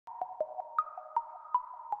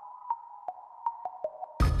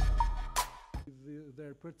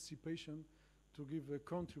their participation to give a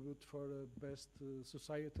contribute for a best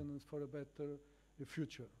society and for a better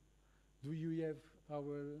future. Do you have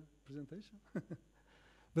our presentation?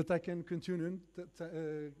 But I can continue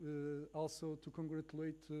also to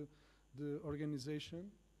congratulate the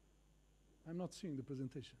organization. I'm not seeing the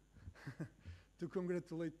presentation. To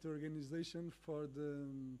congratulate the organization for the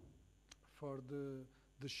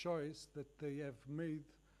choice that they have made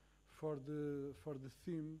for the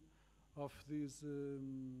theme of these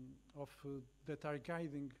that are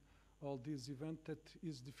guiding all this event, that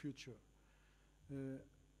is the future.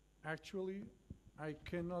 Actually, I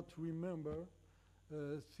cannot remember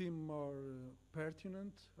a theme more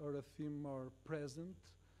pertinent or a theme more present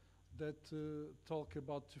that talk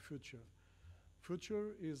about the future.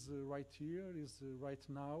 Future is right here, is right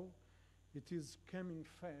now. It is coming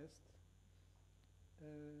fast,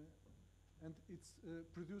 and it's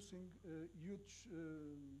producing huge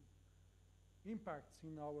impacts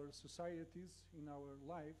in our societies, in our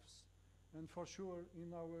lives, and for sure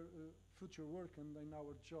in our future work and in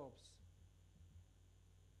our jobs.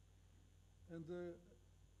 And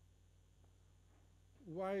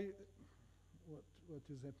why? What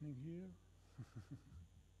is happening here?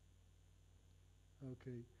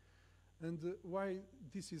 Okay. And why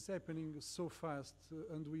this is happening so fast,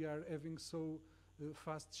 and we are having so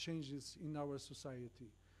fast changes in our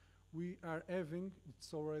society? We are having,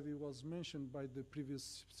 it already was mentioned by the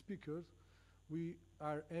previous speaker, we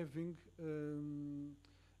are having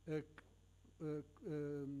a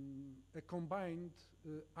combined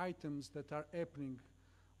items that are happening,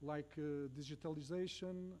 like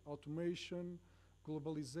digitalization, automation,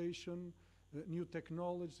 globalization, new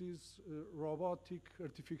technologies, robotic,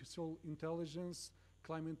 artificial intelligence,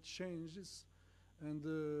 climate changes, and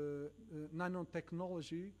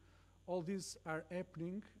nanotechnology. All these are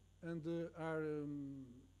happening and are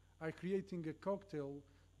creating a cocktail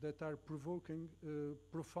that are provoking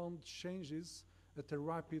profound changes at a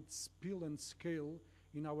rapid speed and scale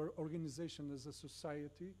in our organization as a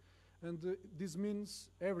society. And this means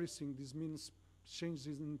everything. This means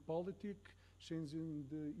changes in politics, changes in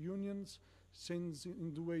the unions, changes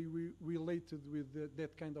in the way we related with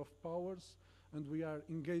that kind of powers, and we are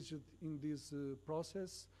engaged in this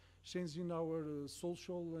process, change in our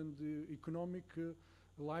social and economic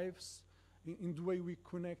lives, in the way we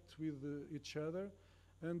connect with each other,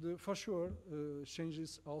 and for sure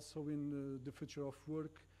changes also in the future of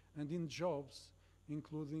work and in jobs,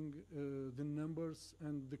 including the numbers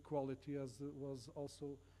and the quality, as was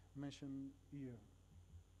also mentioned here.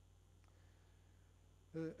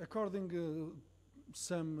 According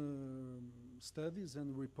some studies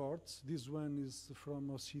and reports, this one is from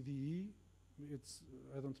OCDE, it's,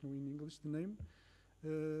 I don't know in English the name,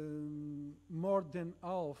 more than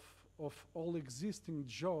half of all existing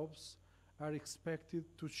jobs are expected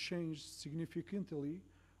to change significantly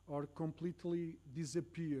or completely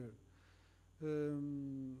disappear.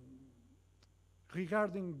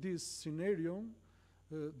 Regarding this scenario,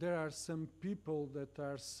 there are some people that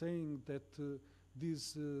are saying that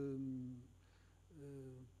these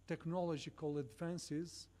technological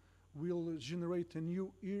advances will generate a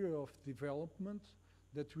new era of development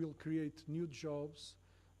that will create new jobs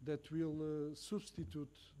that will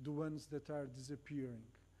substitute the ones that are disappearing.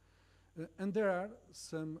 And there are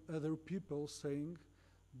some other people saying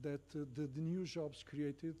that the new jobs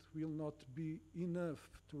created will not be enough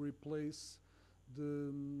to replace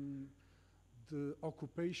the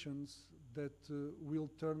occupations that will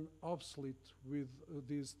turn obsolete with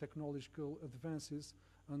these technological advances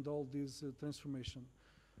and all these transformation.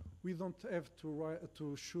 We don't have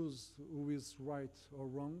to choose who is right or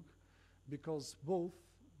wrong, because both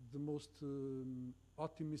the most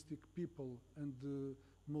optimistic people and the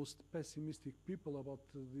most pessimistic people about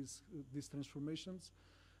these transformations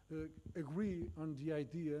agree on the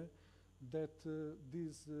idea that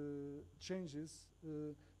these changes,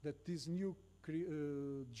 that these new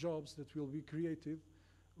jobs that will be created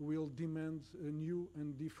will demand new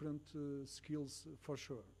and different skills for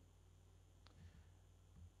sure.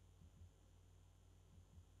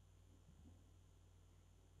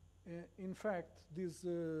 In fact, this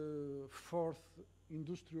fourth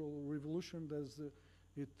industrial revolution, as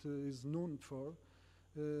it is known for,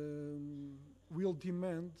 will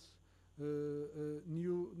demand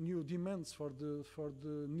new demands for the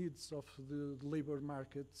needs of the labor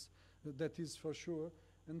markets. That is for sure,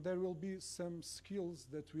 and there will be some skills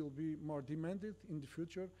that will be more demanded in the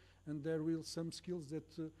future, and there will some skills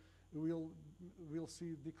that will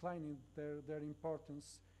see declining their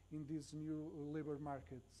importance in these new labor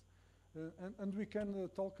markets. And we can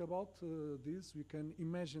talk about this. We can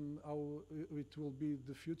imagine how it will be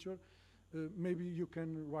the future. maybe you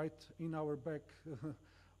can write in our back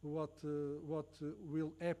what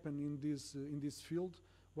will happen in this field,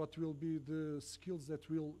 what will be the skills that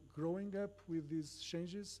will growing up with these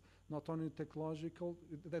changes, not only technological.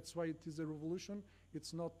 That's why it is a revolution.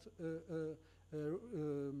 It's not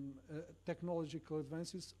technological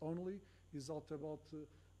advances only. It's all about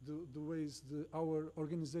the ways our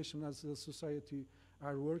organization as a society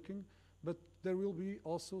are working. But there will be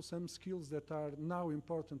also some skills that are now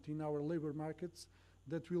important in our labor markets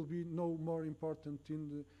that will be no more important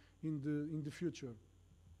in the future.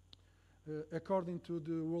 According to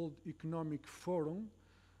the World Economic Forum,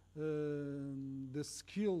 the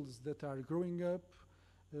skills that are growing up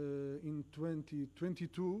in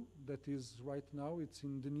 2022, that is right now, it's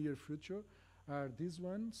in the near future, are these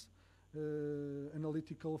ones: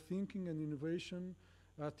 analytical thinking and innovation,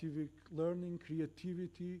 active learning,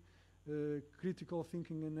 creativity, critical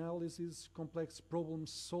thinking analysis, complex problem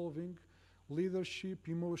solving, leadership,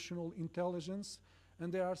 emotional intelligence.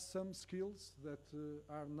 And there are some skills that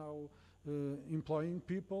are now employing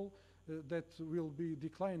people that will be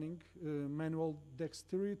declining: manual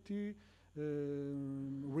dexterity,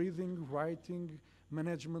 reading, writing,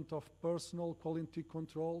 management of personal, quality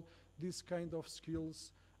control. These kind of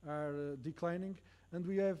skills are declining. And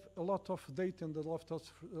we have a lot of data and a lot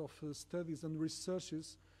of studies and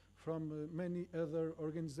researches from many other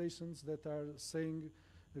organizations that are saying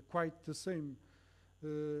quite the same.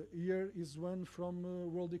 Here is one from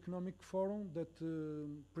World Economic Forum that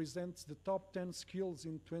presents the top 10 skills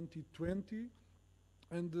in 2020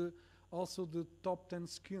 and also the top 10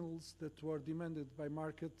 skills that were demanded by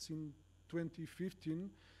markets in 2015.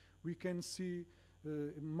 We can see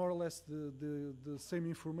more or less the same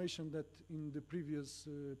information that in the previous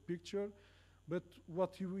picture, but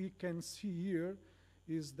what we can see here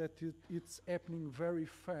is that it's happening very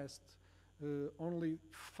fast. Only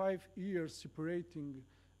 5 years separating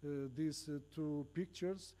these two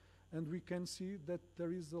pictures, and we can see that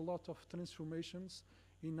there is a lot of transformations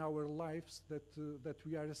in our lives that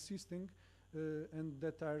we are assisting and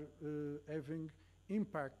that are having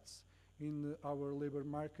impacts in our labor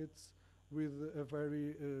markets with a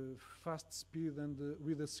very fast speed and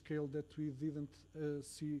with a scale that we didn't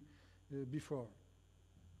see before.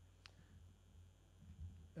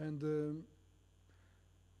 And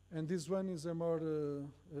this one is a more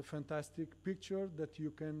fantastic picture that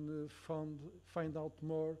you can find out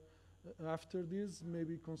more after this,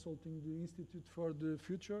 maybe consulting the Institute for the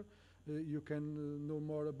Future. You can know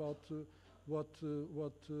more about what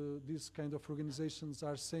these kind of organizations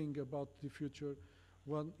are saying about the future,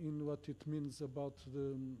 what it means about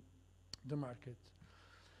the market.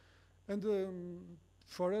 And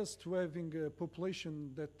for us to having a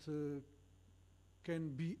population that can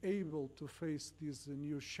be able to face these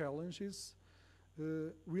new challenges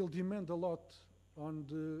will demand a lot on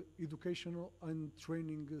the educational and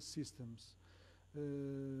training systems.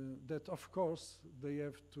 That of course they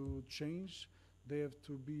have to change, they have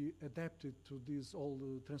to be adapted to these all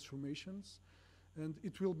transformations, and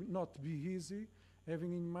it will not be easy,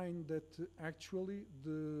 having in mind that actually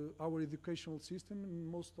our educational system in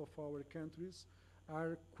most of our countries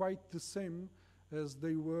are quite the same as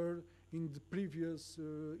they were in the previous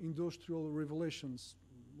industrial revolutions.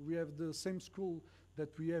 We have the same school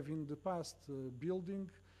that we have in the past, building,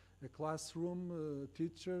 a classroom,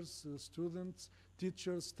 teachers, students,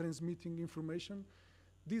 teachers transmitting information.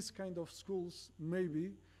 These kind of schools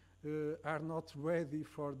maybe are not ready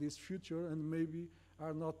for this future and maybe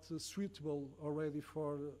are not suitable already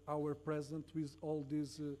for our present with all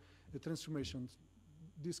these transformations.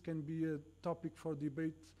 This can be a topic for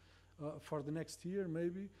debate for the next year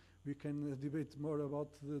maybe. We can debate more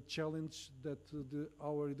about the challenge that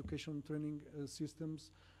our education training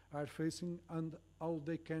systems are facing and how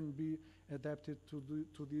they can be adapted to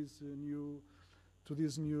these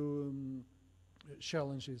new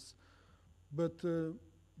challenges. But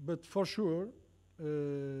for sure,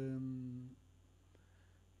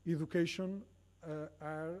 education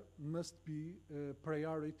must be a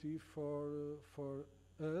priority for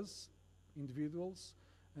us individuals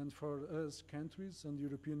and for us countries and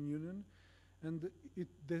European Union, and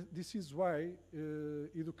this is why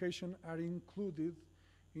education are included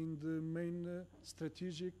in the main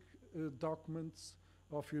strategic documents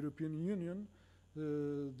of European Union,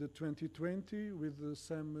 the 2020, with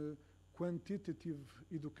some quantitative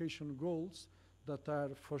education goals that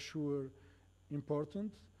are for sure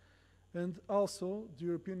important, and also the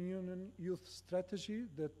European Union Youth Strategy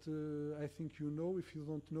that I think you know. If you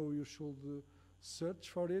don't know, you should search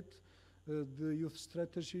for it. The youth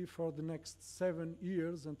strategy for the next 7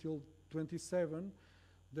 years until 27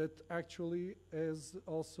 that actually has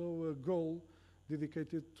also a goal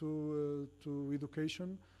dedicated to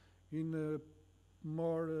education in a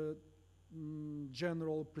more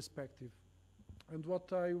general perspective. And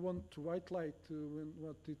what I want to highlight when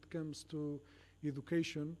what it comes to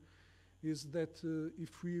education is that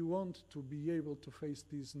if we want to be able to face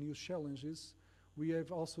these new challenges, we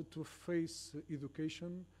have also to face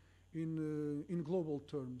education in global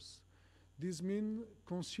terms. This means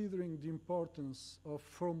considering the importance of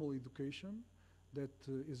formal education, that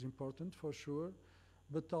is important for sure,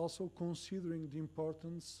 but also considering the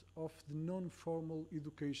importance of the non-formal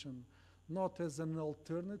education, not as an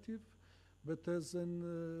alternative, but as an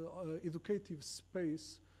educative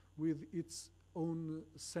space with its own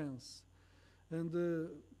sense. And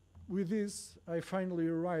with this, I finally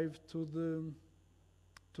arrived to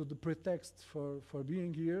the pretext for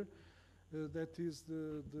being here. That is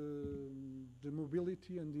the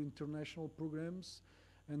mobility and the international programs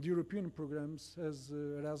and European programs as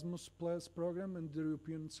Erasmus Plus program and the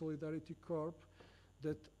European Solidarity Corps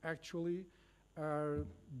that actually are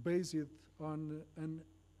based on an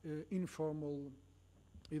informal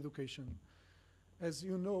education. As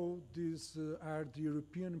you know, these are the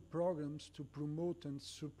European programs to promote and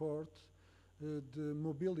support the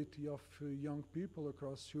mobility of young people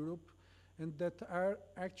across Europe, and that are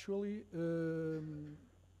actually an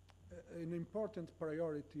important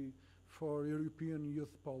priority for European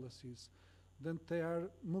youth policies. That they are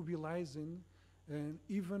mobilizing an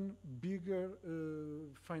even bigger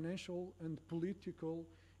financial and political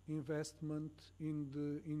investment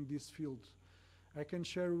in this field. I can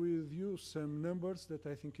share with you some numbers that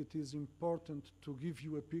I think it is important to give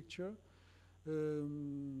you a picture.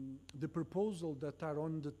 The proposal that are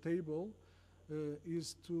on the table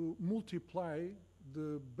is to multiply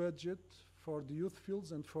the budget for the youth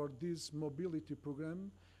fields and for this mobility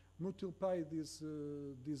program, multiply this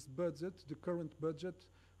budget, the current budget,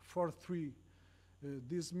 for 3.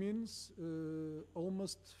 This means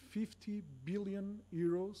almost 50 billion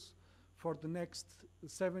euros for the next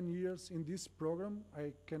 7 years in this program.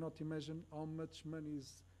 I cannot imagine how much money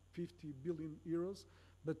is 50 billion euros,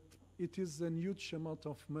 but it is a huge amount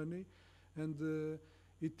of money, and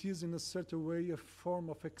it is in a certain way a form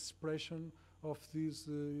of expression of this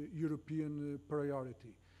European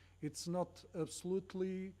priority. It's not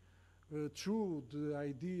absolutely true, the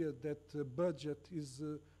idea that the budget is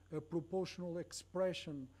a proportional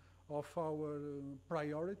expression of our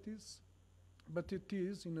priorities, but it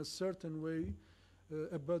is, in a certain way,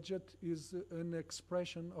 a budget is an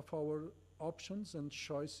expression of our options and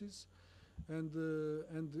choices,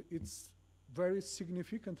 and it's very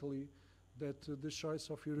significantly that the choice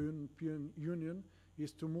of European Union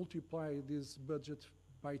is to multiply this budget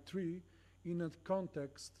by 3 in a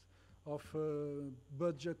context of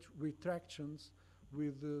budget retractions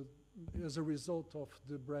with as a result of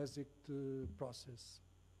the Brexit process.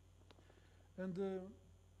 And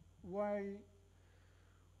why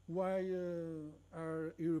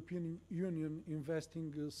are European Union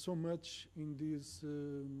investing so much in these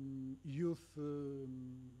youth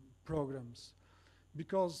programs?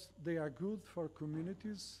 Because they are good for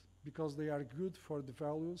communities, because they are good for the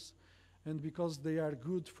values, and because they are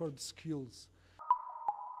good for the skills.